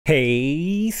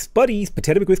Hey, Spuddies,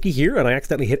 Potato McWhiskey here, and I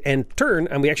accidentally hit end turn,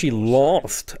 and we actually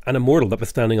lost an immortal that was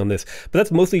standing on this. But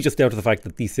that's mostly just down to the fact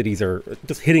that these cities are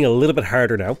just hitting a little bit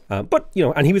harder now. But, you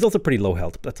know, and he was also pretty low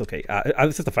health, but that's okay. It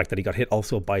was just the fact that he got hit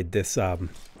also by this,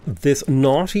 this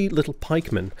naughty little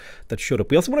pikeman that showed up.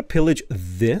 We also want to pillage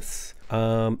this.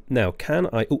 Now, can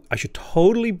I... Oh, I should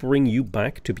totally bring you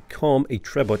back to become a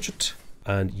trebuchet,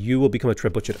 and you will become a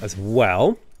trebuchet as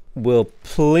well. We'll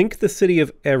plink the city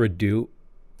of Eridu.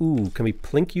 Ooh, can we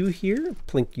plink you here?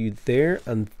 Plink you there,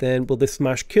 and then will this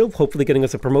smash kill? Hopefully getting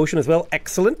us a promotion as well.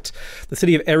 Excellent. The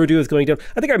city of Eridu is going down.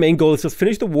 I think our main goal is just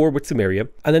finish the war with Sumeria,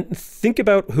 and then think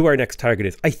about who our next target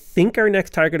is. I think our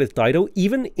next target is Dido,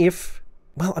 even if,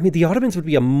 well, I mean, the Ottomans would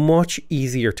be a much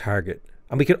easier target.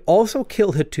 And we could also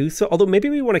kill Hattusa, although maybe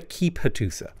we want to keep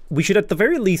Hattusa. We should, at the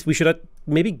very least, we should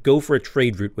maybe go for a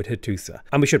trade route with Hattusa.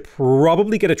 And we should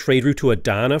probably get a trade route to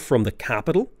Adana from the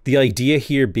capital. The idea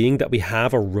here being that we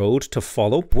have a road to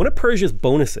follow. One of Persia's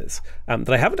bonuses that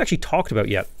I haven't actually talked about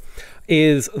yet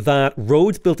is that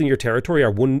roads built in your territory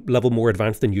are one level more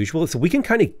advanced than usual. So we can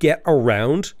kind of get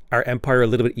around our empire a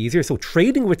little bit easier. So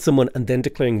trading with someone and then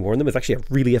declaring war on them is actually a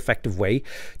really effective way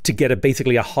to get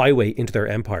basically a highway into their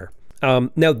empire.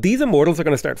 Now, these immortals are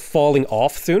going to start falling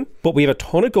off soon, but we have a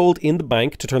ton of gold in the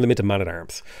bank to turn them into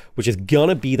man-at-arms, which is going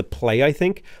to be the play, I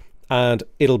think. And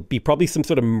it'll be probably some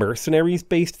sort of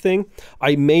mercenaries-based thing.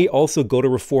 I may also go to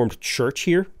Reformed Church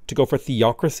here to go for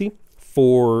theocracy.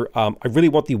 I really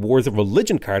want the Wars of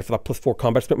Religion card for that +4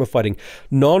 combat sprint with fighting.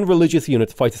 Non-religious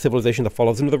units fight a civilization that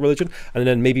follows into the religion. And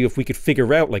then maybe if we could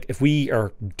figure out, like, if we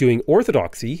are doing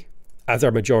orthodoxy as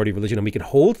our majority religion and we can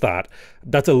hold that,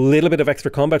 that's a little bit of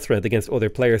extra combat strength against other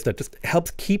players that just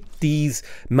helps keep these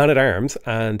man-at-arms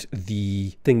and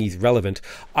the thingies relevant.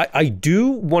 I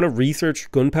do want to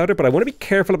research gunpowder, but I want to be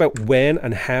careful about when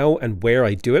and how and where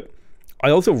I do it. I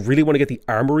also really want to get the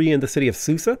armory in the city of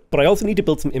Susa, but I also need to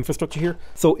build some infrastructure here.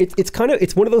 So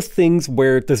it's one of those things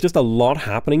where there's just a lot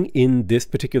happening in this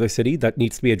particular city that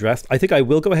needs to be addressed. I think I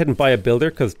will go ahead and buy a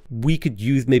builder because we could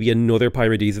use maybe another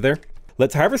Pyrodisa there.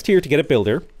 Let's harvest here to get a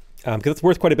builder, because it's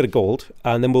worth quite a bit of gold,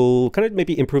 and then we'll kind of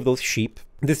maybe improve those sheep.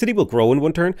 The city will grow in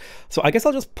one turn, so I guess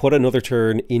I'll just put another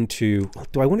turn into...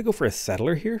 Do I want to go for a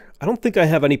settler here? I don't think I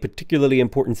have any particularly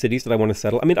important cities that I want to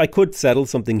settle. I mean, I could settle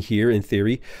something here in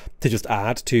theory to just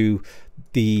add to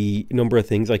the number of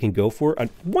things I can go for,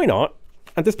 and why not?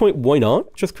 At this point, why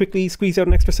not? Just quickly squeeze out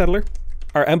an extra settler.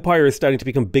 Our empire is starting to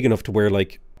become big enough to where,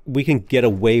 like, we can get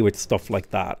away with stuff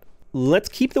like that. Let's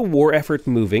keep the war effort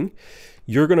moving.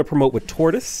 You're going to promote with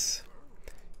Tortoise.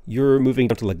 You're moving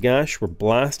down to Lagash. We're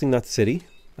blasting that city.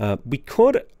 We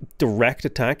could direct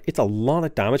attack. It's a lot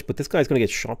of damage, but this guy's going to get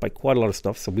shot by quite a lot of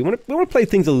stuff. So we want to play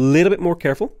things a little bit more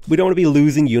careful. We don't want to be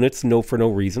losing units for no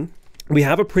reason. We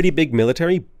have a pretty big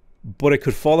military, but it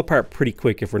could fall apart pretty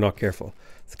quick if we're not careful.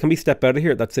 So can we step out of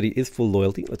here? That city is full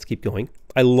loyalty. Let's keep going.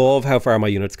 I love how far my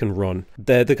units can run.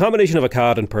 The combination of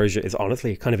Akkad and Persia is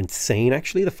honestly kind of insane,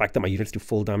 actually. The fact that my units do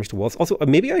full damage to walls. Also,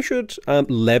 maybe I should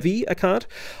levy Akkad.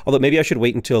 Although maybe I should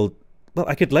wait until... Well,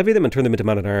 I could levy them and turn them into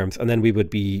man-at-arms. And then we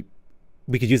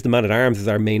could use the man-at-arms as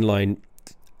our mainline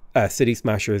city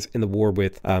smashers in the war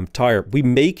with Tyre. We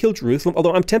may kill Jerusalem,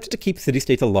 although I'm tempted to keep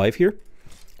city-states alive here.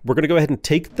 We're going to go ahead and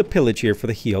take the pillage here for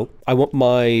the heal. I want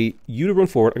you to run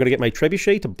forward. I'm going to get my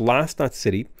trebuchet to blast that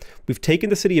city. We've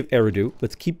taken the city of Eridu.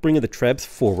 Let's keep bringing the trebs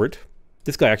forward.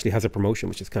 This guy actually has a promotion,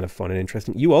 which is kind of fun and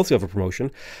interesting. You also have a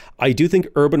promotion. I do think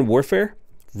urban warfare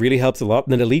really helps a lot.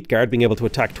 And then elite guard being able to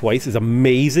attack twice is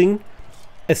amazing,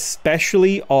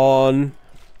 especially on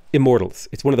immortals.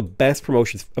 It's one of the best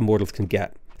promotions immortals can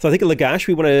get. So I think at Lagash,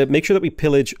 we want to make sure that we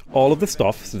pillage all of the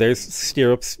stuff. So there's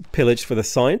stirrups pillaged for the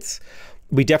science.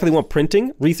 We definitely want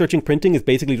printing. Researching printing is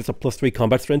basically just a +3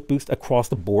 combat strength boost across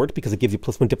the board because it gives you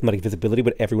 +1 diplomatic visibility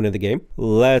with everyone in the game.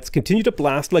 Let's continue to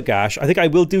blast Lagash. I think I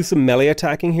will do some melee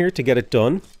attacking here to get it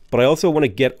done, but I also want to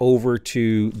get over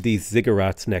to these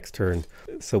ziggurats next turn.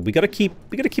 So we gotta keep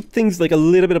things like a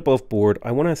little bit above board.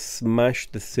 I want to smash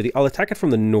the city. I'll attack it from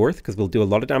the north because we'll do a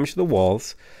lot of damage to the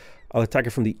walls. I'll attack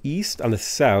it from the east and the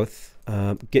south.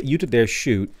 Get you to there,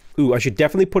 shoot. Ooh, I should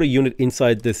definitely put a unit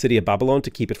inside the city of Babylon to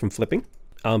keep it from flipping.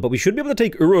 But we should be able to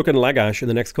take Uruk and Lagash in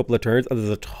the next couple of turns. And there's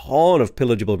a ton of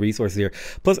pillageable resources here.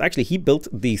 Plus, actually, he built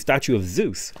the statue of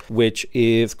Zeus, which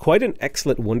is quite an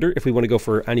excellent wonder if we want to go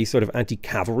for any sort of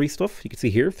anti-cavalry stuff. You can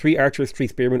see here, 3 archers, 3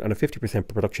 spearmen, and a 50%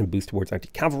 production boost towards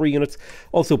anti-cavalry units.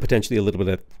 Also, potentially a little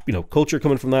bit of, culture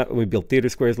coming from that when we build theater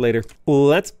squares later.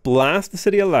 Let's blast the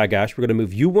city of Lagash. We're going to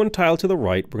move you 1 tile to the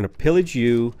right. We're going to pillage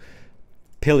you,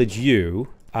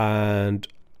 and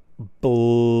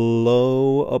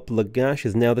blow up Lagash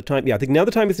is now the time. Yeah, I think now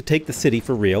the time is to take the city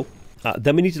for real.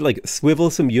 Then we need to like swivel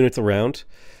some units around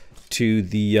to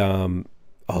the,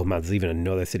 oh man, there's even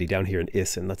another city down here in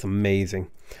Isin. That's amazing.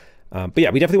 But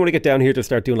yeah, we definitely want to get down here to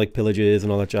start doing like pillages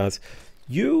and all that jazz.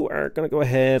 You are going to go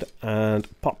ahead and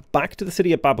pop back to the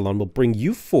city of Babylon. We'll bring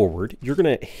you forward. You're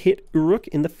going to hit Uruk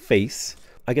in the face.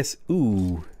 I guess,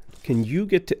 ooh, can you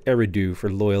get to Eridu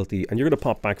for loyalty? And you're going to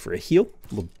pop back for a heal.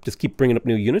 We'll just keep bringing up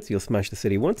new units. You'll smash the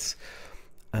city once.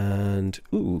 And,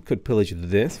 ooh, could pillage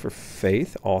this for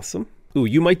faith. Awesome. Ooh,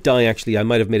 you might die, actually. I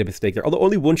might have made a mistake there. Although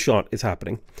only one shot is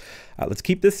happening. Let's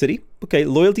keep this city. Okay,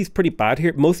 loyalty's pretty bad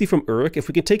here. Mostly from Uruk. If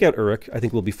we can take out Uruk, I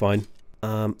think we'll be fine.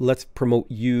 Let's promote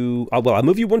you. Well, I'll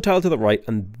move you one tile to the right,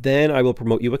 and then I will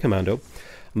promote you a commando.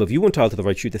 Move you one tile to the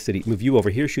right, shoot the city. Move you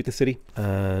over here, shoot the city.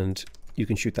 And you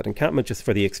can shoot that encampment just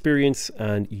for the experience.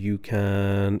 And you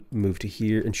can move to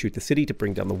here and shoot the city to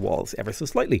bring down the walls ever so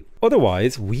slightly.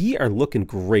 Otherwise, we are looking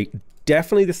great.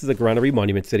 Definitely this is a granary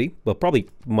monument city. Well, probably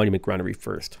monument granary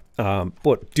first.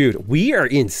 But dude, we are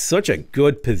in such a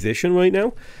good position right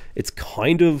now. It's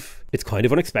kind of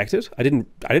unexpected. I didn't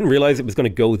realize it was going to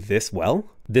go this well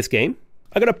this game.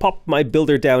 I'm going to pop my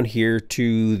builder down here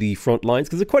to the front lines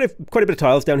because there's quite a bit of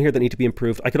tiles down here that need to be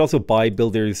improved. I could also buy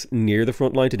builders near the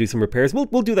front line to do some repairs.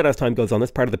 We'll do that as time goes on. That's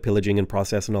part of the pillaging and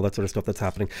process and all that sort of stuff that's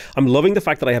happening. I'm loving the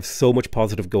fact that I have so much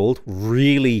positive gold.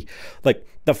 Really, like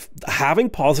having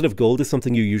positive gold is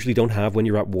something you usually don't have when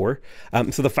you're at war.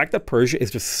 So the fact that Persia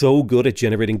is just so good at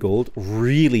generating gold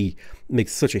really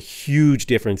makes such a huge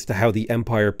difference to how the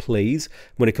empire plays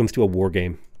when it comes to a war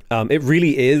game. It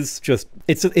really is just,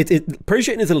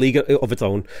 Persia is a league of its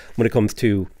own when it comes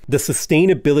to the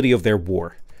sustainability of their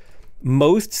war.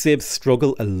 Most civs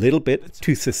struggle a little bit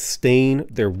to sustain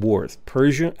their wars.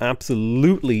 Persia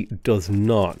absolutely does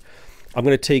not. I'm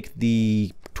going to take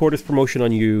the tortoise promotion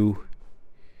on you.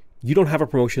 You don't have a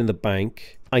promotion in the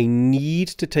bank. I need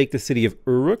to take the city of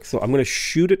Uruk, so I'm going to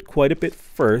shoot it quite a bit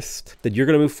first. Then you're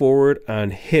going to move forward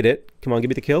and hit it. Come on, give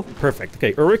me the kill. Perfect.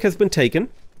 Okay, Uruk has been taken.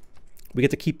 We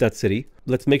get to keep that city.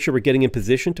 Let's make sure we're getting in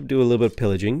position to do a little bit of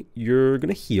pillaging. You're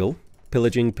going to heal.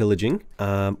 Pillaging.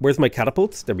 Where's my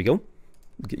catapults? There we go.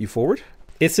 Get you forward.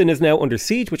 Isin is now under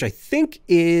siege, which I think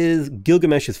is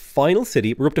Gilgamesh's final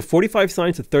city. We're up to 45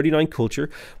 science and 39 culture,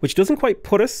 which doesn't quite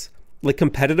put us like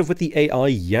competitive with the AI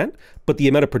yet, but the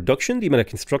amount of production, the amount of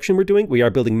construction we're doing, we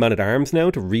are building man-at-arms now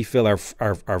to refill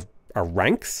our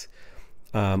ranks,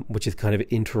 which is kind of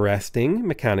interesting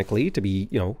mechanically to be,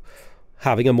 you know,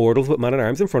 having immortals with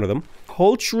man-at-arms in front of them.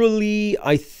 Culturally,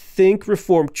 I think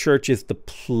Reformed Church is the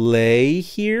play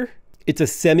here. It's a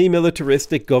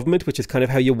semi-militaristic government, which is kind of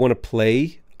how you want to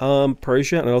play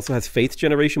Persia, and it also has faith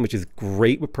generation, which is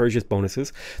great with Persia's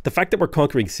bonuses. The fact that we're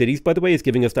conquering cities, by the way, is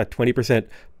giving us that 20%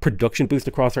 production boost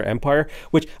across our empire,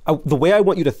 which the way I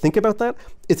want you to think about that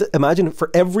is imagine for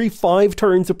every 5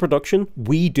 turns of production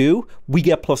we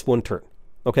get +1 turn.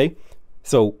 Okay?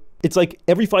 So it's like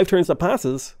every 5 turns that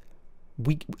passes,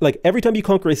 every time you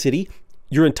conquer a city,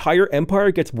 your entire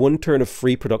empire gets 1 turn of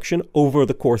free production over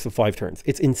the course of 5 turns.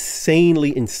 It's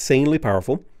insanely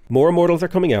powerful. More immortals are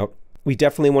coming out. We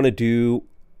definitely want to do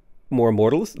more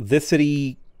immortals. This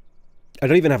city, I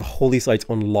don't even have holy sites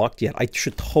unlocked yet. I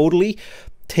should totally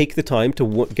take the time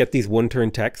to get these 1-turn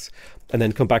techs and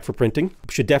then come back for printing.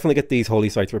 Should definitely get these holy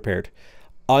sites repaired.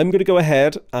 I'm going to go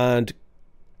ahead and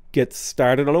get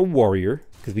started on a warrior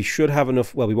because we should have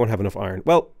enough. Well, we won't have enough iron.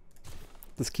 Well,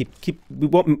 let's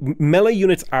melee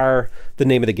units are the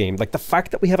name of the game. Like the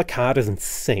fact that we have a CAD is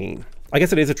insane. I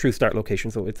guess it is a true start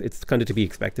location, so it's kind of to be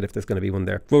expected if there's going to be one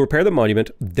there. We'll repair the monument,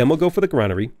 then we'll go for the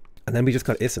granary, and then we just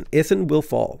got Isin. Isin will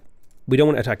fall. We don't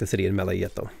want to attack the city in melee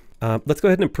yet, though. Let's go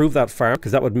ahead and improve that farm,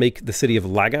 because that would make the city of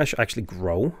Lagash actually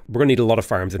grow. We're going to need a lot of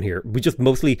farms in here. There's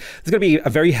going to be a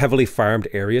very heavily farmed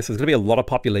area, so there's going to be a lot of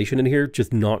population in here,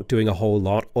 just not doing a whole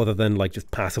lot other than like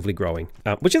just passively growing,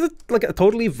 which is a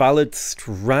totally valid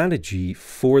strategy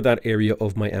for that area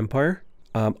of my empire.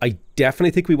 I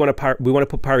definitely think we want to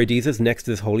put Paradisas next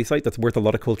to this holy site. That's worth a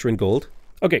lot of culture and gold.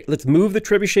 Okay, let's move the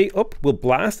trebuchet up. We'll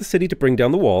blast the city to bring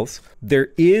down the walls.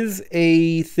 There is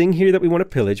a thing here that we want to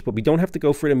pillage, but we don't have to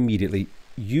go for it immediately.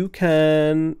 You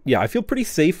can... Yeah, I feel pretty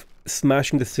safe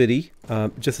smashing the city,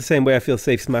 just the same way I feel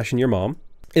safe smashing your mom.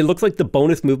 It looks like the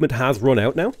bonus movement has run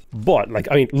out now, but like,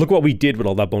 I mean, look what we did with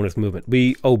all that bonus movement.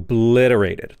 We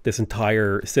obliterated this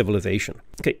entire civilization.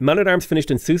 Okay, man-at-arms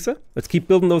finished in Susa. Let's keep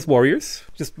building those warriors.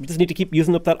 We just need to keep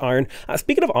using up that iron.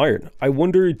 Speaking of iron, I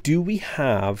wonder, do we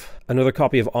have another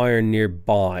copy of iron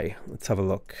nearby? Let's have a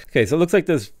look. Okay, so it looks like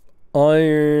there's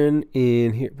iron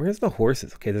in here. Where's the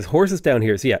horses? Okay, there's horses down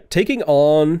here. So yeah, taking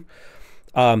on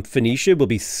Phoenicia will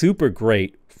be super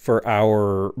great for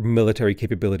our military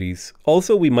capabilities.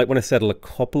 Also, we might want to settle a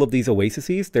couple of these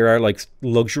oases. There are like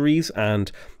luxuries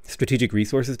and strategic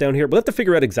resources down here. We'll have to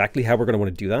figure out exactly how we're going to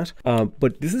want to do that.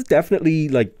 But this is definitely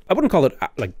like, I wouldn't call it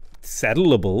like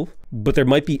settleable, but there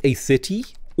might be a city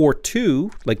or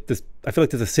two, like this. I feel like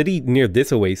there's a city near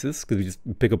this oasis, because we just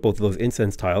pick up both of those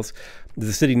incense tiles. There's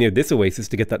a city near this oasis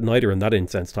to get that niter and that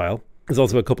incense tile. There's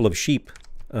also a couple of sheep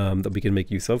that we can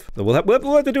make use of. So we'll have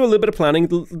to do a little bit of planning.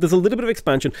 There's a little bit of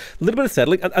expansion, a little bit of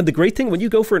settling. And the great thing, when you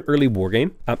go for an early war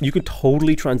game, you can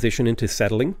totally transition into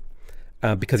settling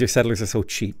because your settlers are so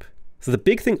cheap. So the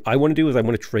big thing I want to do is I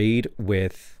want to trade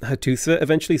with Hattusa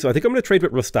eventually. So I think I'm going to trade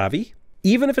with Rustavi.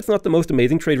 Even if it's not the most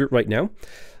amazing trade route right now,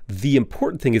 the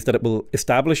important thing is that it will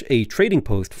establish a trading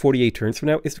post 48 turns from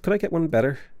now. Could I get one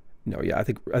better? No, yeah, I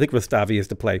think Rustavi is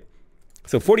the play.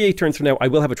 So 48 turns from now, I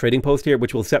will have a trading post here,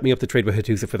 which will set me up to trade with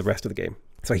Hattusa for the rest of the game.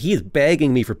 So he is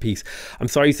begging me for peace. I'm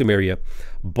sorry, Sumeria,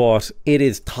 but it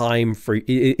is time for, it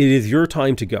is your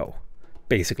time to go,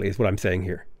 basically, is what I'm saying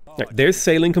here. Right, there's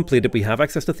sailing completed. We have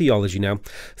access to theology now.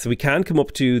 So we can come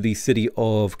up to the city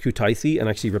of Kutaisi and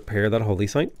actually repair that holy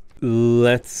site.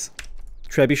 Let's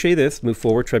trebuchet this, move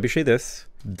forward, trebuchet this.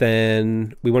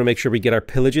 Then we want to make sure we get our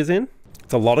pillages in.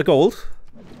 It's a lot of gold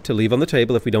to leave on the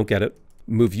table if we don't get it.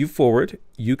 Move you forward.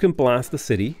 You can blast the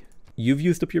city. You've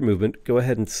used up your movement. Go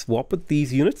ahead and swap with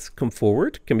these units. Come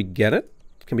forward. Can we get it?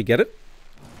 Can we get it?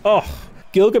 Oh,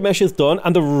 Gilgamesh is done.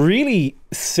 And the really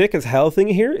sick as hell thing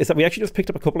here is that we actually just picked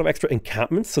up a couple of extra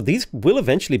encampments. So these will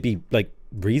eventually be like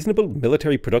reasonable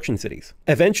military production cities.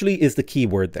 Eventually is the key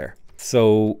word there.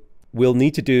 So we'll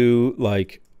need to do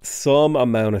like some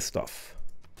amount of stuff.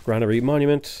 Granary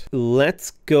Monument.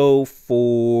 Let's go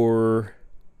for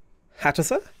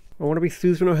Hattusa. I want to be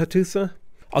Suzerain of Hattusa.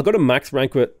 I'll go to max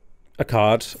rank with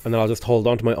Akkad, and then I'll just hold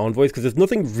on to my envoys, because there's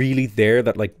nothing really there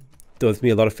that like does me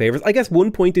a lot of favors. I guess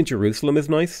 1 point in Jerusalem is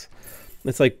nice.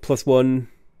 It's like +1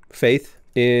 faith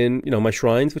in, you know, my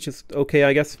shrines, which is okay,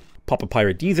 I guess. Pop a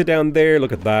Paradisa down there.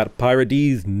 Look at that.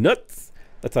 Paradise nuts.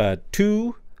 That's a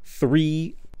 2,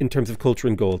 3 in terms of culture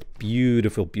and gold.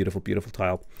 Beautiful, beautiful, beautiful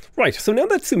tile. Right, so now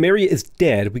that Sumeria is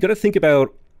dead, we got to think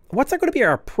about what's going to be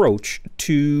our approach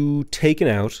to taking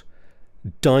out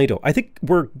Dido. I think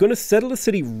we're going to settle a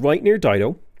city right near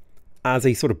Dido as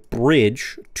a sort of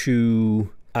bridge to,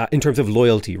 in terms of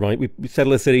loyalty, right? We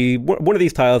settle a city, one of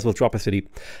these tiles will drop a city.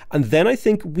 And then I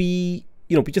think we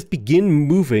just begin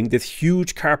moving this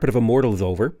huge carpet of immortals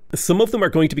over. Some of them are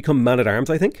going to become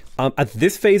man-at-arms, I think. At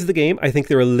this phase of the game, I think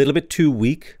they're a little bit too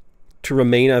weak to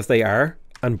remain as they are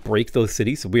and break those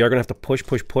cities. So we are going to have to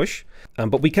push.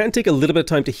 But we can take a little bit of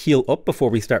time to heal up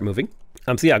before we start moving.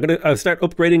 So yeah, I'm going to start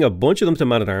upgrading a bunch of them to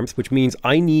man-at-arms, which means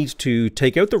I need to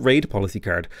take out the raid policy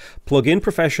card, plug in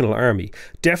professional army,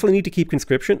 definitely need to keep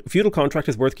conscription, feudal contract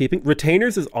is worth keeping,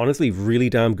 retainers is honestly really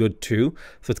damn good too,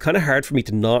 so it's kind of hard for me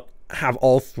to not have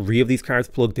all 3 of these cards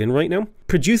plugged in right now.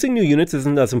 Producing new units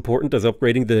isn't as important as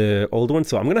upgrading the old ones,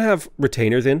 so I'm going to have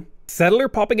retainers in. Settler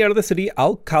popping out of the city,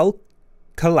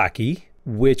 Al-Kalaki,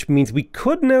 which means we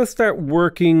could now start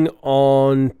working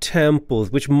on temples,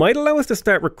 which might allow us to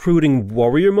start recruiting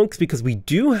warrior monks, because we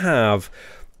do have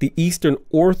the Eastern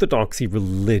Orthodoxy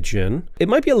religion. It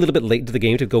might be a little bit late into the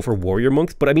game to go for warrior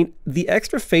monks, but I mean, the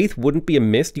extra faith wouldn't be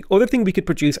amiss. The other thing we could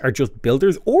produce are just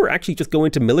builders, or actually just go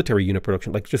into military unit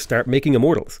production, like just start making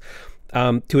immortals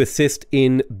to assist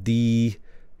in the,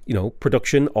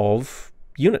 production of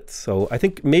units. So I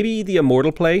think maybe the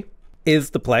immortal play is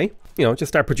the play. Just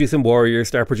start producing warriors,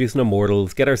 start producing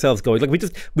immortals, get ourselves going. Like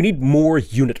we need more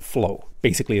unit flow,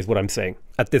 basically, is what I'm saying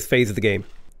at this phase of the game.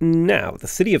 Now, the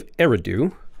city of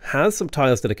Eridu has some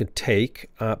tiles that it can take.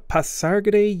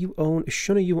 Pasargade you own,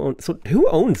 Shuna you own. So who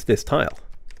owns this tile,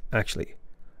 actually?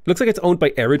 Looks like it's owned by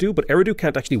Eridu, but Eridu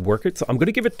can't actually work it. So I'm going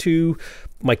to give it to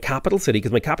my capital city,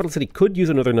 because my capital city could use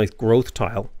another nice growth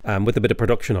tile with a bit of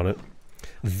production on it.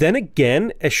 Then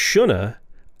again, Eshuna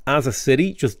as a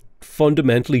city just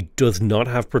fundamentally does not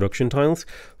have production tiles,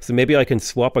 so maybe I can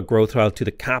swap a growth tile to the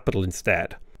capital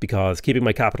instead, because keeping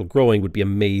my capital growing would be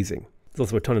amazing. There's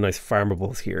also a ton of nice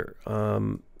farmables here.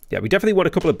 Yeah, we definitely want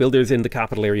a couple of builders in the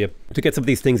capital area to get some of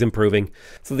these things improving.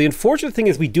 So the unfortunate thing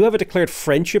is we do have a declared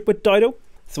friendship with Dido,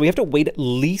 so we have to wait at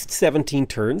least 17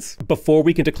 turns before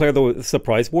we can declare the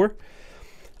surprise war.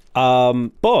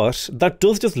 But that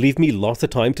does just leave me lots of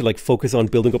time to focus on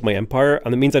building up my empire,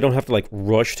 and it means I don't have to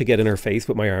rush to get in her face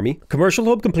with my army. Commercial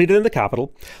hub completed in the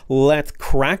capital. Let's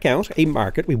crack out a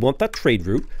market. We want that trade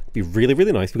route. Be really,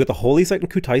 really nice. We've got the holy site in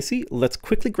Kutaisi. Let's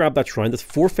quickly grab that shrine. That's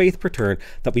 4 faith per turn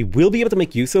that we will be able to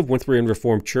make use of once we're in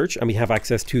Reformed Church and we have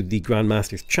access to the Grand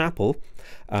Master's Chapel.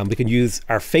 We can use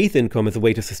our faith income as a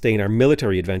way to sustain our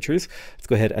military adventures. Let's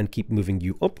go ahead and keep moving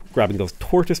you up, grabbing those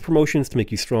tortoise promotions to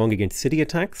make you strong against city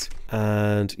attacks.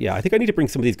 And yeah, I think I need to bring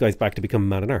some of these guys back to become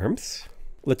man-at-arms.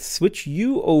 Let's switch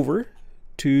you over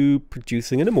to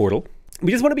producing an immortal.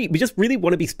 We just really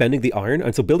want to be spending the iron,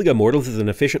 and so building immortals is an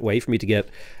efficient way for me to get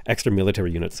extra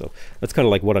military units. So that's kind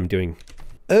of like what I'm doing.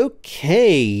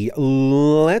 Okay,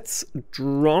 let's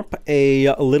drop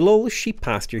a little old sheep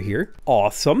pasture here.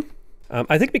 Awesome.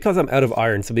 I think because I'm out of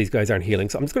iron, some of these guys aren't healing,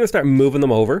 so I'm just going to start moving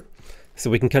them over so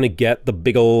we can kind of get the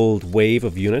big old wave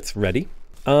of units ready.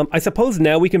 I suppose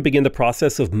now we can begin the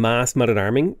process of mass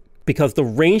man-at-arming, because the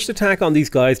ranged attack on these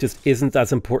guys just isn't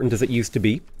as important as it used to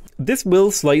be. This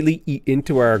will slightly eat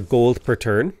into our gold per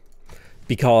turn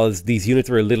because these units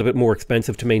are a little bit more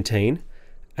expensive to maintain.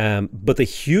 But the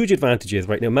huge advantage is,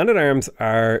 right now, man-at-arms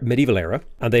are medieval era,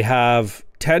 and they have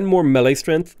 10 more melee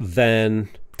strength than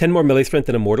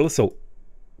immortals. So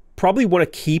probably want to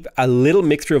keep a little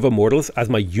mixture of immortals as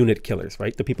my unit killers,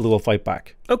 right? The people who will fight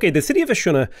back. Okay, the city of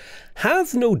Ashuna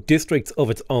has no districts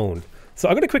of its own. So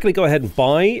I'm going to quickly go ahead and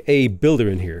buy a builder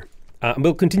in here. And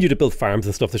we'll continue to build farms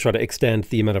and stuff to try to extend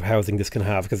the amount of housing this can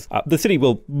have, because the city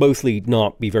will mostly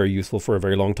not be very useful for a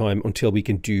very long time until we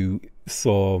can do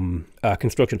some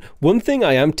construction. One thing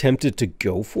I am tempted to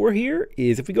go for here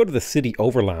is if we go to the city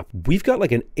overlap, we've got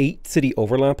like an 8 city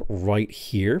overlap right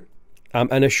here. And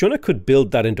Ashuna could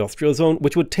build that industrial zone,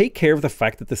 which would take care of the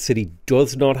fact that the city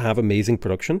does not have amazing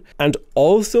production and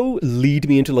also lead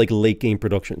me into like late game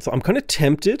production. So I'm kind of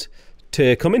tempted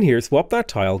to come in here, swap that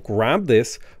tile, grab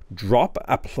this, drop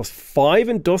a +5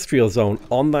 industrial zone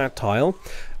on that tile,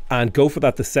 and go for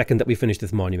that the second that we finish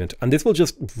this monument. And this will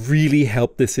just really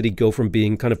help this city go from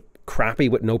being kind of crappy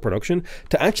with no production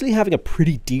to actually having a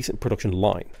pretty decent production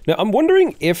line. Now, I'm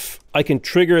wondering if I can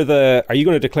trigger the "are you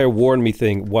going to declare war on me"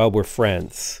 thing while we're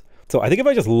friends. So I think if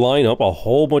I just line up a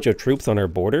whole bunch of troops on our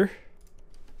border,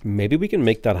 maybe we can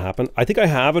make that happen. I think I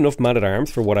have enough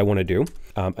man-at-arms for what I want to do.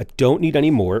 I don't need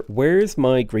any more. Where's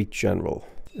my great general?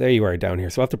 There you are down here.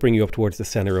 So I'll have to bring you up towards the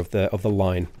center of the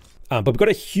line. But we've got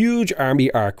a huge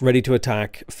army arc ready to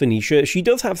attack Phoenicia. She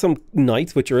does have some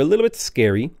knights, which are a little bit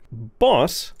scary,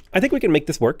 but I think we can make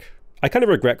this work. I kind of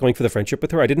regret going for the friendship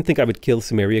with her. I didn't think I would kill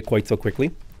Sumeria quite so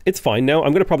quickly. It's fine now.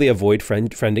 I'm going to probably avoid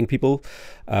friending people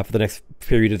for the next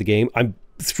period of the game. I'm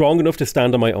strong enough to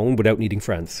stand on my own without needing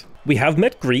friends. We have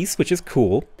met Greece, which is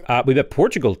cool. We met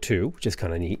Portugal too, which is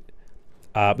kind of neat.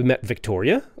 We met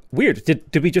Victoria. Weird.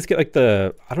 Did we just get like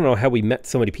I don't know how we met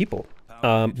so many people.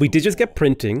 We did just get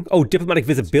printing. Oh, diplomatic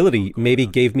visibility maybe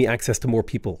gave me access to more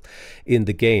people in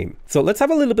the game. So let's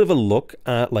have a little bit of a look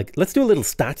at, let's do a little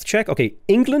stats check. Okay,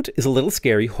 England is a little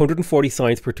scary, 140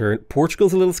 science per turn.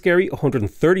 Portugal's a little scary,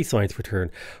 130 science per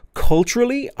turn.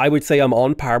 Culturally, I would say I'm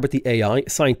on par with the AI.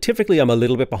 Scientifically, I'm a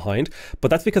little bit behind, but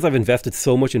that's because I've invested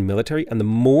so much in military, and the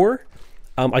more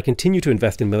I continue to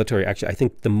invest in military, actually, I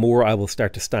think the more I will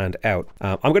start to stand out.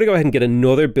 I'm going to go ahead and get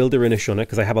another builder in Ashuna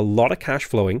because I have a lot of cash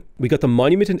flowing. We got the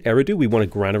monument in Eridu. We want a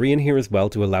granary in here as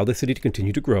well to allow the city to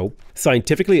continue to grow.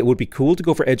 Scientifically, it would be cool to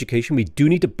go for education. We do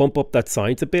need to bump up that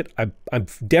science a bit. I'm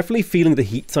definitely feeling the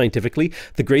heat scientifically.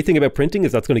 The great thing about printing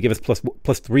is that's going to give us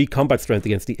 +3 combat strength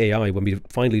against the AI when we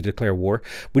finally declare war.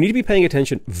 We need to be paying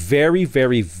attention very,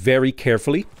 very, very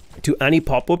carefully to any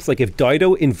pop-ups. Like if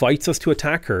Dido invites us to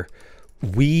attack her,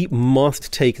 we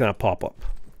must take that pop-up.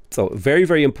 So very,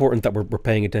 very important that we're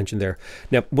paying attention there.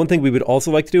 Now, one thing we would also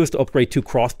like to do is to upgrade 2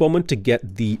 crossbowmen to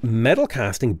get the metal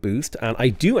casting boost. And I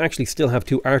do actually still have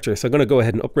 2 archers. So I'm going to go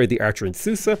ahead and upgrade the archer in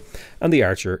Susa and the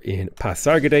archer in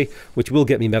Pasargadae, which will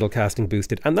get me metal casting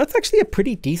boosted. And that's actually a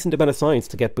pretty decent amount of science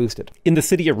to get boosted. In the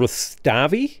city of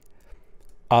Rustavi,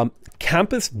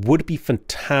 campus would be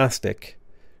fantastic.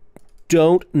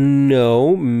 Don't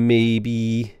know,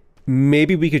 maybe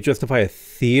we could justify a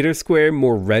theater square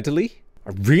more readily.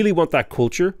 I really want that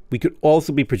culture. We could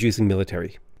also be producing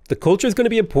military. The culture is going to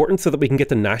be important so that we can get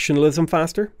the nationalism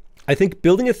faster. I think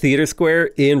building a theater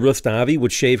square in Rustavi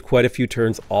would shave quite a few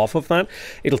turns off of that.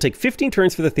 It'll take 15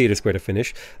 turns for the theater square to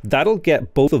finish. That'll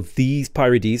get both of these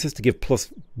Pyrodeses to give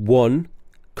 +1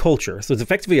 culture. So it's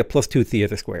effectively a +2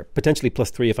 theater square, potentially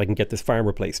 +3 if I can get this farm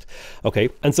replaced. Okay,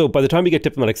 and so by the time we get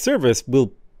diplomatic service,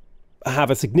 we'll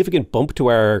have a significant bump to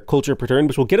our culture per turn,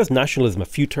 which will get us nationalism a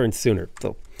few turns sooner.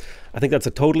 So I think that's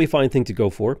a totally fine thing to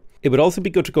go for. It would also be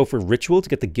good to go for ritual to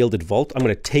get the gilded vault. I'm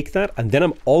going to take that, and then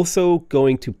I'm also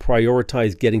going to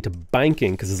prioritize getting to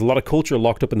banking because there's a lot of culture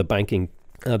locked up in the banking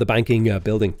the banking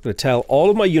building. I'm going to tell all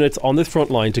of my units on this front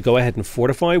line to go ahead and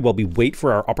fortify while we wait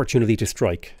for our opportunity to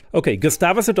strike. Okay,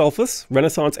 Gustavus Adolphus,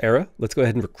 Renaissance era. Let's go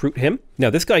ahead and recruit him. Now,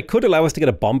 this guy could allow us to get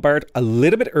a bombard a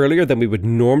little bit earlier than we would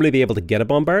normally be able to get a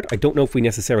bombard. I don't know if we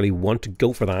necessarily want to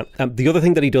go for that. The other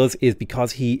thing that he does is,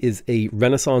 because he is a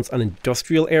Renaissance and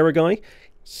Industrial era guy,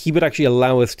 he would actually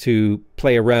allow us to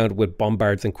play around with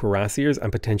bombards and cuirassiers,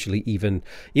 and potentially even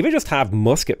just have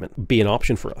musketmen be an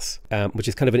option for us, which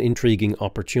is kind of an intriguing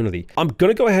opportunity. I'm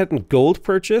going to go ahead and gold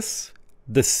purchase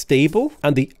the stable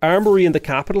and the armory in the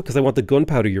capital because I want the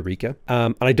gunpowder eureka.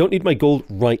 And I don't need my gold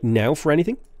right now for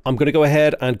anything. I'm going to go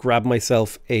ahead and grab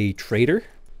myself a trader,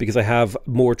 because I have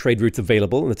more trade routes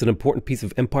available, and it's an important piece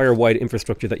of empire-wide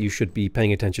infrastructure that you should be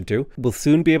paying attention to. We'll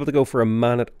soon be able to go for a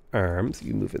man-at-arms.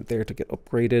 You move in there to get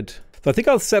upgraded. So I think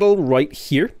I'll settle right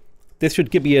here. This should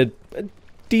give me a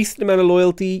decent amount of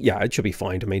loyalty. Yeah, it should be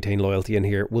fine to maintain loyalty in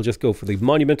here. We'll just go for the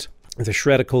monument. There's a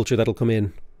shred of culture that'll come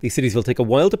in. These cities will take a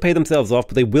while to pay themselves off,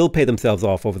 but they will pay themselves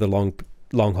off over the long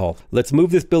haul. Let's move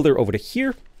this builder over to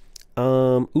here.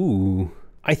 Ooh.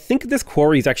 I think this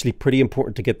quarry is actually pretty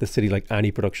important to get the city like any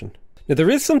production. Now there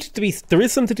is something to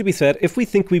be said. If we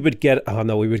think we would get, oh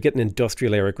no, we would get an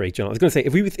industrial era great general. I was going to say,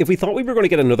 if we thought we were going to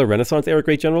get another Renaissance era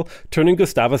great general, turning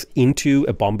Gustavus into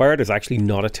a bombard is actually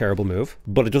not a terrible move,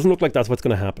 but it doesn't look like that's what's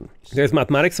going to happen. There's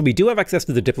mathematics, so we do have access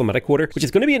to the diplomatic quarter, which is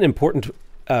going to be an important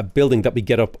building that we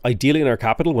get up ideally in our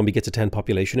capital when we get to 10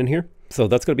 population in here. So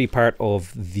that's going to be part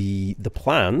of the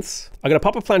plans. I'm going to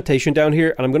pop a plantation down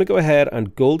here, and I'm going to go ahead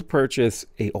and gold purchase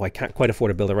a, oh, I can't quite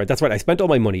afford a builder, right? That's right, I spent all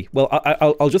my money. Well,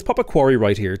 I'll just pop a quarry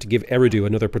right here to give Eridu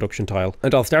another production tile,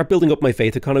 and I'll start building up my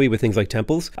faith economy with things like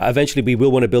temples. Eventually we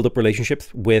will want to build up relationships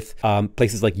with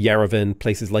places like Yerevan,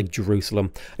 places like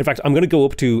Jerusalem. In fact, I'm going to go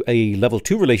up to a level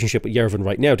 2 relationship with Yerevan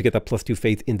right now to get that +2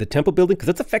 faith in the temple building, because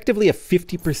that's effectively a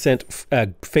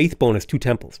 50% faith bonus to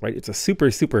temples, right? It's a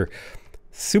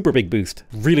super big boost.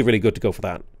 Really, really good to go for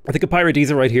that. I think a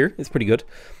Pyrodisa right here is pretty good.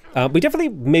 We definitely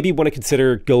maybe want to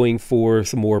consider going for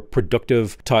some more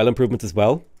productive tile improvements as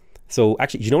well. So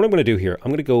actually, you know what I'm going to do here?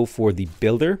 I'm going to go for the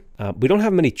builder. We don't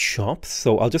have many chops,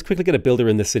 so I'll just quickly get a builder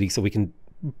in this city so we can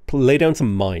lay down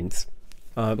some mines.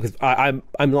 Because I'm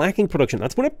lacking production.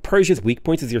 That's one of Persia's weak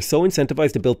points, is you're so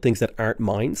incentivized to build things that aren't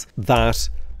mines that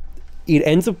it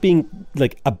ends up being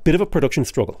like a bit of a production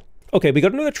struggle. Okay, we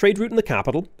got another trade route in the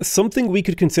capital. Something we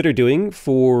could consider doing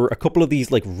for a couple of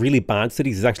these like really bad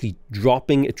cities is actually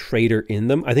dropping a trader in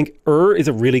them. I think is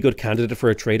a really good candidate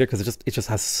for a trader because it just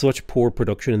has such poor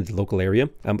production in the local area.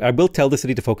 I will tell the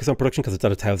city to focus on production because it's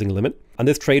at its housing limit. And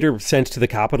this trader sent to the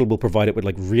capital will provide it with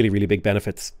like really, really big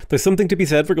benefits. There's something to be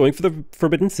said for going for the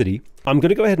Forbidden City. I'm going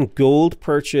to go ahead and gold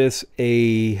purchase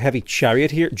a heavy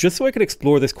chariot here just so I can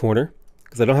explore this corner,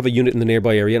 because I don't have a unit in the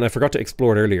nearby area, and I forgot to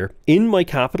explore it earlier. In my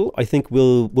capital, I think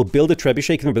we'll build a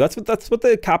trebuchet. Remember, that's what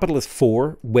the capital is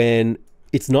for when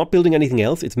it's not building anything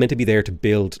else. It's meant to be there to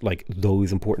build like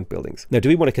those important buildings. Now, do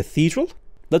we want a cathedral?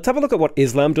 Let's have a look at what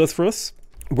Islam does for us.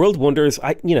 World Wonders,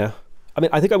 I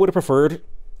think I would have preferred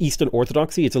Eastern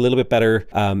Orthodoxy. It's a little bit better.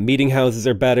 Meeting houses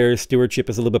are better. Stewardship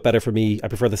is a little bit better for me. I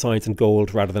prefer the science and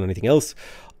gold rather than anything else.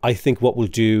 I think what we'll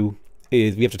do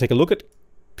is we have to take a look at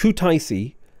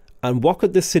Kutaisi. And what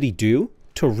could this city do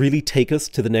to really take us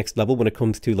to the next level when it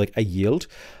comes to like a yield?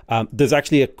 There's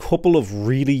actually a couple of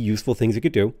really useful things you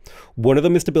could do. One of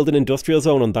them is to build an industrial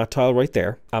zone on that tile right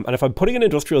there. And if I'm putting an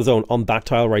industrial zone on that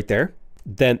tile right there,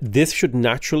 then this should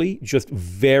naturally just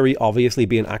very obviously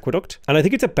be an aqueduct. And I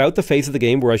think it's about the phase of the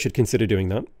game where I should consider doing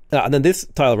that. And then this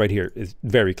tile right here is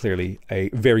very clearly a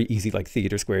very easy like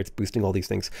theater square. It's boosting all these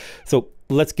things. So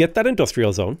let's get that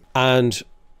industrial zone, and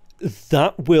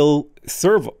that will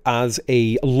serve as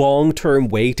a long-term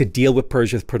way to deal with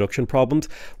Persia's production problems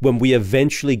when we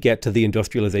eventually get to the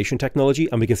industrialization technology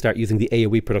and we can start using the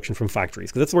AoE production from factories.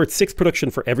 Because that's where it's 6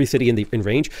 production for every city in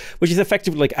range, which is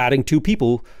effectively like adding 2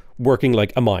 people working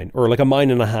like a mine, or like a mine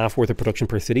and a half worth of production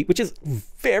per city, which is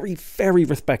very, very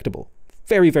respectable.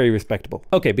 Very, very respectable.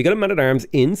 Okay, we got a man-at-arms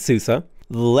in Susa.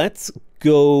 Let's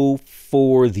go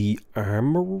for the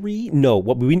armory. No,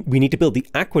 what we need to build the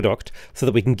aqueduct so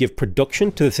that we can give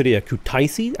production to the city of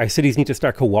Kutaisi. Our cities need to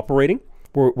start cooperating.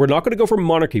 We're not going to go for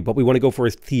monarchy. What we want to go for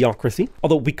is theocracy.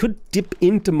 Although we could dip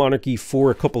into monarchy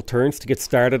for a couple turns to get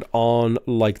started on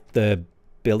like the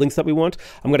buildings that we want.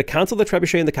 I'm going to cancel the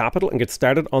trebuchet in the capital and get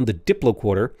started on the diplo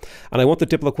quarter. And I want the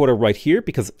diplo quarter right here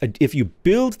because if you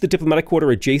build the diplomatic quarter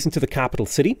adjacent to the capital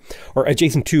city, or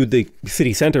adjacent to the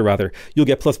city center rather, you'll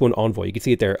get +1 envoy. You can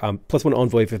see it there, +1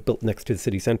 envoy if it's built next to the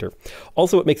city center.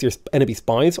 Also, it makes your enemy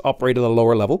spies operate at a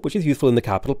lower level, which is useful in the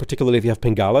capital, particularly if you have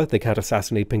Pingala. They can't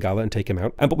assassinate Pingala and take him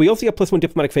out. But we also get +1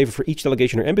 diplomatic favor for each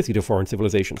delegation or embassy to foreign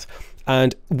civilizations.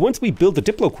 And once we build the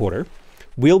diplo quarter,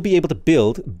 we'll be able to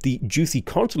build the juicy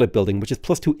consulate building, which is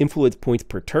 +2 influence points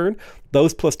per turn.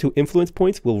 Those +2 influence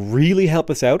points will really help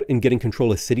us out in getting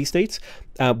control of city-states.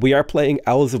 We are playing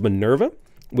Owls of Minerva,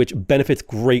 which benefits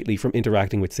greatly from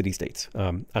interacting with city-states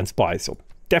and spies. So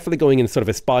definitely going in sort of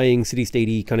a spying,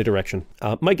 city-statey kind of direction.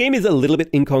 My game is a little bit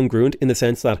incongruent in the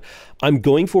sense that I'm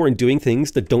going for and doing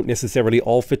things that don't necessarily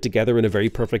all fit together in a very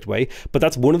perfect way. But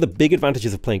that's one of the big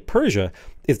advantages of playing Persia,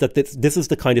 is that this is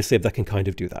the kind of civ that can kind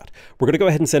of do that. We're going to go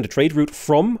ahead and send a trade route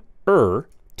from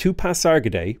to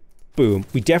Pasargadae. Boom.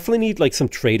 We definitely need like some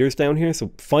traders down here.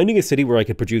 So finding a city where I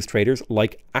could produce traders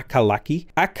like Akalkalaki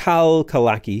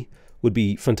would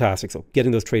be fantastic. So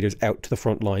getting those traders out to the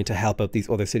front line to help out these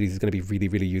other cities is going to be really,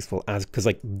 really useful, because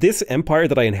like this empire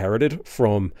that I inherited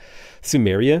from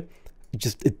Sumeria,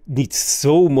 it needs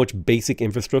so much basic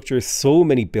infrastructure, so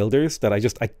many builders that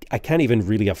I can't even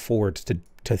really afford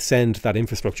to send that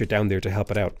infrastructure down there to help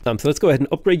it out. So let's go ahead and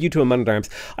upgrade you to a man-at-arms.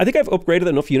 I think I've upgraded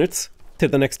enough units to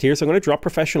the next tier, so I'm going to drop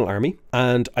professional army,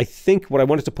 and I think what I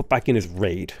wanted to put back in is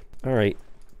raid. All right,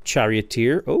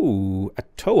 charioteer. Oh,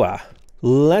 Atoa.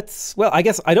 Well, I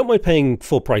guess I don't mind paying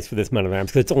full price for this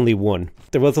man-at-arms because it's only one.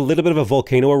 There was a little bit of a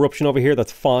volcano eruption over here.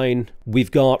 That's fine.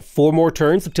 We've got 4 more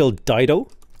turns until Dido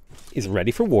is ready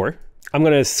for war. I'm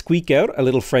going to squeak out a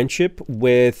little friendship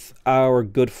with our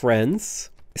good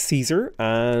friends, Caesar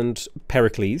and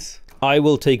Pericles. I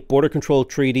will take border control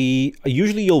treaty.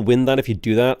 Usually you'll win that if you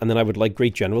do that, and then I would like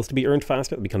great generals to be earned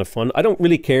faster. It'd be kind of fun. I don't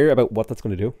really care about what that's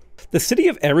going to do. The city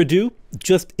of Eridu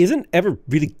just isn't ever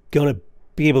really going to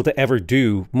be able to ever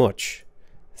do much.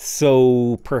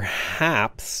 So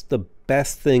perhaps the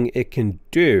best thing it can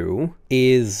do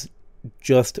is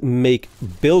just make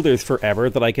builders forever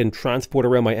that I can transport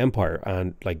around my empire,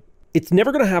 and like it's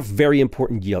never going to have very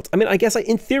important yields. I mean, I guess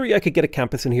in theory I could get a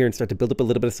campus in here and start to build up a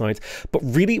little bit of science, but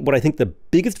really what I think the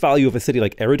biggest value of a city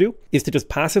like Eridu is to just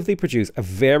passively produce a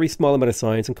very small amount of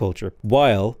science and culture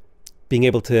while being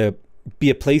able to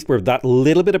be a place where that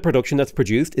little bit of production that's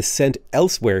produced is sent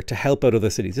elsewhere to help out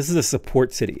other cities. This is a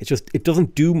support city. It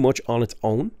doesn't do much on its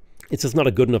own. It's just not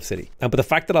a good enough city. But the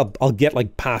fact that I'll get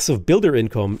like passive builder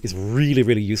income is really,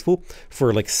 really useful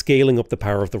for like scaling up the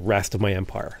power of the rest of my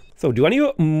empire. So do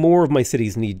any more of my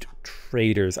cities need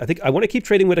traders? I think I want to keep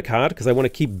trading with Akkad because I want to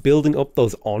keep building up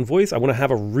those envoys. I want to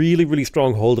have a really, really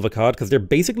strong hold of Akkad because they're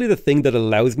basically the thing that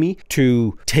allows me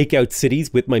to take out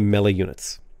cities with my melee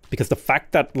units. Because the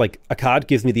fact that like Akkad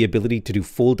gives me the ability to do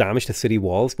full damage to city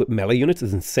walls with melee units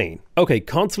is insane. Okay,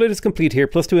 consulate is complete here.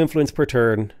 +2 influence per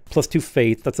turn, +2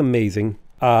 faith. That's amazing.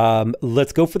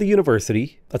 Let's go for the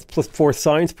university. That's +4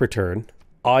 science per turn.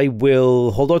 I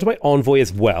will hold on to my envoy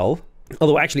as well.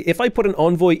 Although actually, if I put an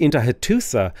envoy into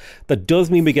Hattusa, that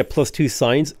does mean we get +2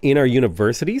 science in our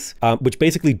universities, which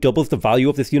basically doubles the value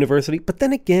of this university. But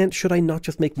then again, should I not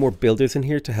just make more builders in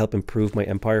here to help improve my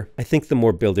empire? I think the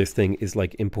more builders thing is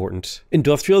like important.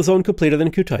 Industrial zone completed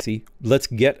in Kutaisi. Let's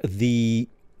get the...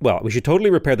 Well, we should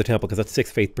totally repair the temple because that's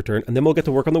 6 faith per turn, and then we'll get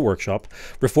to work on the workshop.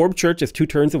 Reformed church is 2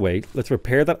 turns away. Let's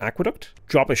repair that aqueduct.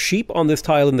 Drop a sheep on this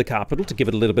tile in the capital to give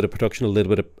it a little bit of production, a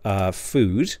little bit of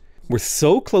food. We're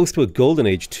so close to a golden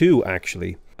age too,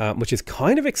 actually, which is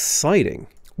kind of exciting.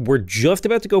 We're just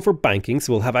about to go for banking,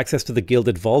 so we'll have access to the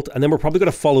gilded vault, and then we're probably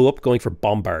going to follow up going for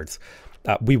bombards.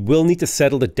 We will need to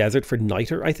settle the desert for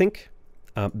niter, I think.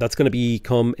 That's going to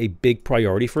become a big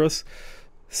priority for us.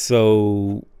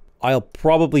 So I'll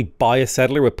probably buy a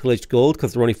settler with pillaged gold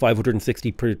because they're only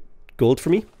 560 per gold for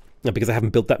me, because I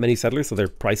haven't built that many settlers, so their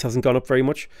price hasn't gone up very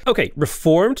much. Okay,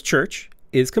 Reformed Church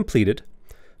is completed.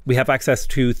 We have access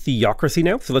to Theocracy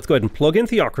now, so let's go ahead and plug in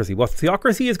Theocracy. What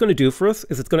Theocracy is going to do for us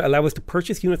is it's going to allow us to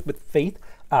purchase units with faith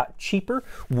cheaper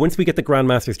once we get the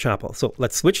Grandmaster's Chapel. So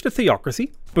let's switch to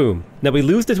Theocracy. Boom. Now we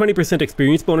lose the 20%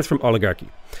 experience bonus from Oligarchy.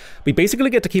 We basically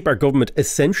get to keep our government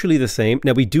essentially the same.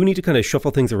 Now we do need to kind of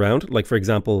shuffle things around. Like for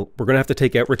example, we're going to have to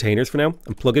take out retainers for now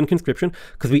and plug in conscription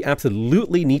because we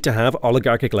absolutely need to have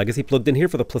Oligarchic Legacy plugged in here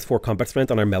for the +4 combat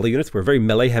strength on our melee units. We're a very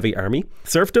melee heavy army.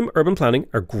 Serfdom, Urban Planning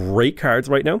are great cards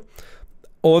right now.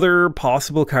 Other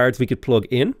possible cards we could plug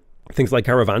in, things like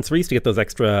Caravanseries to get those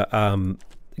extra,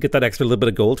 get that extra little bit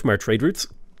of gold from our trade routes.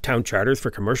 town charters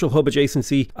for commercial hub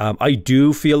adjacency. I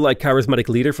do feel like charismatic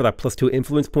leader for that +2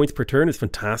 influence points per turn is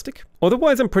fantastic.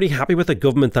 Otherwise, I'm pretty happy with the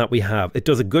government that we have. It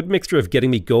does a good mixture of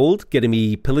getting me gold, getting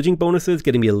me pillaging bonuses,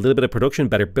 getting me a little bit of production,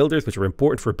 better builders, which are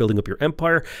important for building up your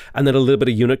empire, and then a little bit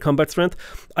of unit combat strength.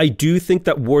 I do think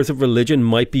that Wars of Religion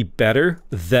might be better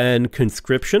than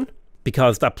Conscription,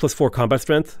 because that +4 combat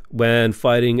strength when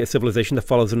fighting a civilization that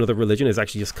follows another religion is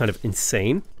actually just kind of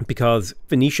insane, because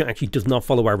Phoenicia actually does not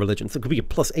follow our religion, so it could be a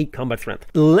 +8 combat strength.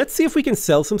 Let's see if we can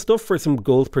sell some stuff for some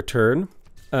gold per turn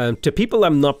to people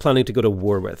I'm not planning to go to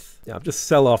war with. Yeah, I'll just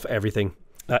sell off everything.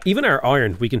 Even our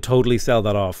iron, we can totally sell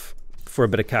that off for a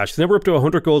bit of cash. So now we're up to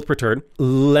 100 gold per turn.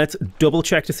 Let's double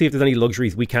check to see if there's any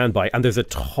luxuries we can buy. And there's a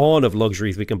ton of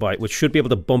luxuries we can buy, which should be able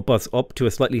to bump us up to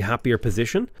a slightly happier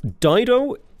position.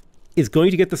 Dido is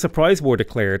going to get the surprise war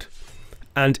declared,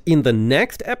 and in the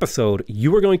next episode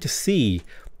you are going to see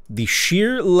the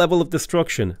sheer level of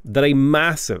destruction that a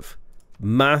massive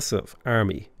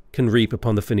army can reap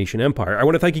upon the Phoenician Empire. I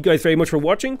want to thank you guys very much for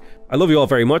watching. I love you all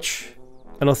very much,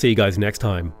 and I'll see you guys next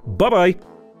time. Bye bye.